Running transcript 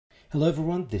Hello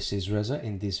everyone, this is Reza.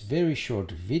 In this very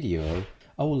short video,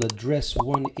 I will address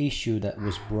one issue that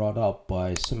was brought up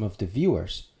by some of the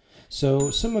viewers.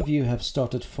 So some of you have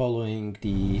started following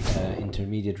the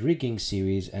intermediate rigging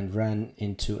series and ran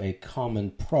into a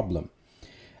common problem.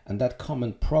 And that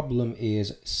common problem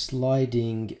is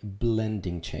sliding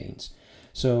blending chains.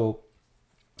 So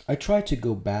I tried to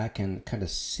go back and kind of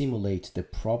simulate the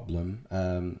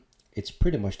problem. It's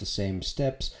pretty much the same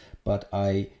steps, but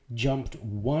I jumped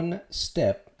one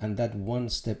step, and that one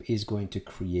step is going to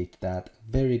create that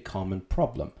very common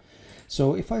problem.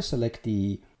 So if I select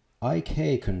the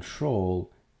IK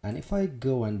control, and if I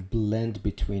go and blend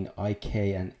between IK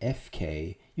and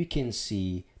FK, you can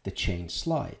see the chain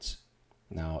slides.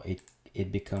 Now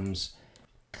it becomes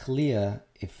clear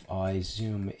if I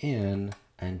zoom in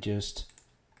and just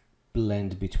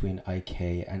blend between IK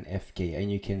and FK,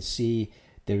 and you can see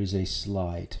there is a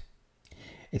slide.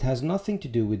 It has nothing to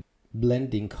do with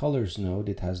blending colors node.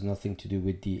 It has nothing to do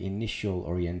with the initial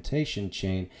orientation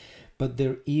chain, but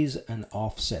there is an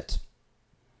offset.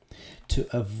 To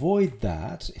avoid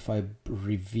that, if I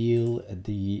reveal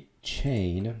the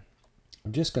chain,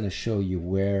 I'm just going to show you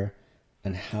where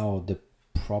and how the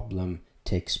problem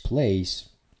takes place.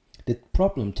 The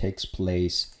problem takes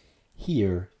place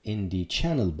here in the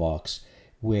channel box,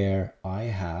 where I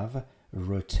have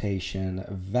rotation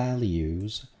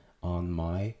values on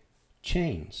my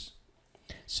chains.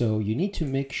 So you need to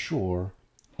make sure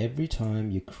every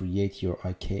time you create your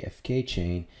IKFK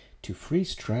chain to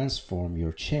freeze transform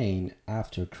your chain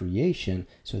after creation,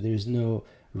 so there's no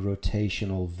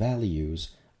rotational values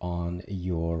on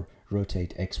your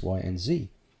rotate X, Y, and Z.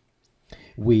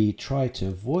 We try to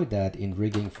avoid that in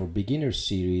rigging for beginners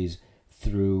series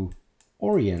through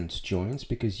orient joints,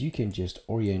 because you can just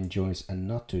orient joints and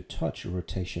not to touch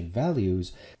rotation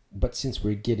values. But since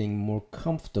we're getting more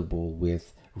comfortable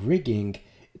with rigging,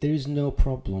 there is no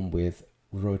problem with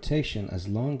rotation as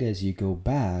long as you go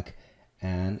back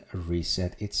and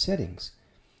reset its settings.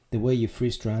 The way you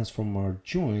freeze transform our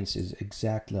joints is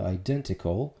exactly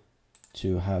identical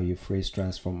to how you freeze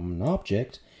transform an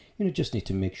object. You just need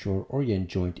to make sure orient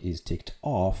joint is ticked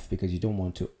off, because you don't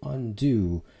want to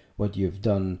undo what you've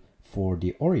done for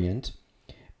the orient.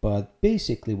 But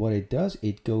basically what it does,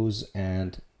 it goes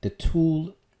and the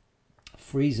tool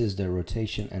freezes the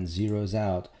rotation and zeroes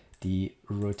out the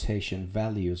rotation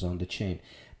values on the chain.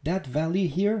 That value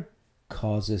here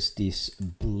causes this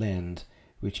blend,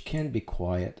 which can be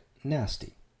quite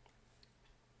nasty.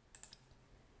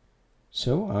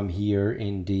 So I'm here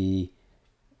in the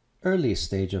early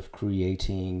stage of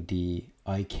creating the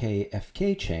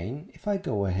IKFK chain. If I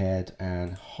go ahead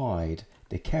and hide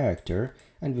the character,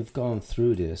 and we've gone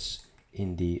through this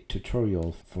in the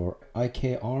tutorial for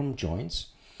IK arm joints.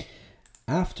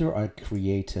 After I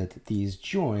created these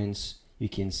joints, you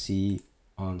can see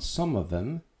on some of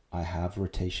them I have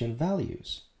rotation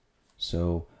values.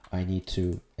 So I need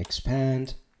to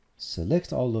expand,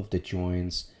 select all of the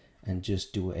joints, and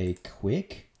just do a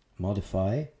quick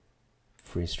modify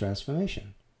freeze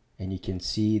transformation. And you can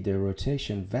see the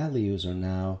rotation values are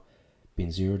now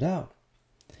been zeroed out.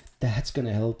 That's going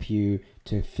to help you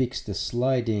to fix the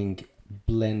sliding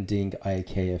blending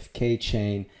IKFK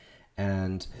chain,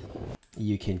 and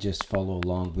you can just follow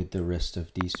along with the rest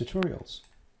of these tutorials.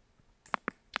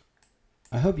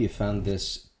 I hope you found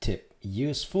this tip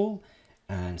useful,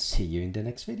 and see you in the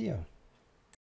next video.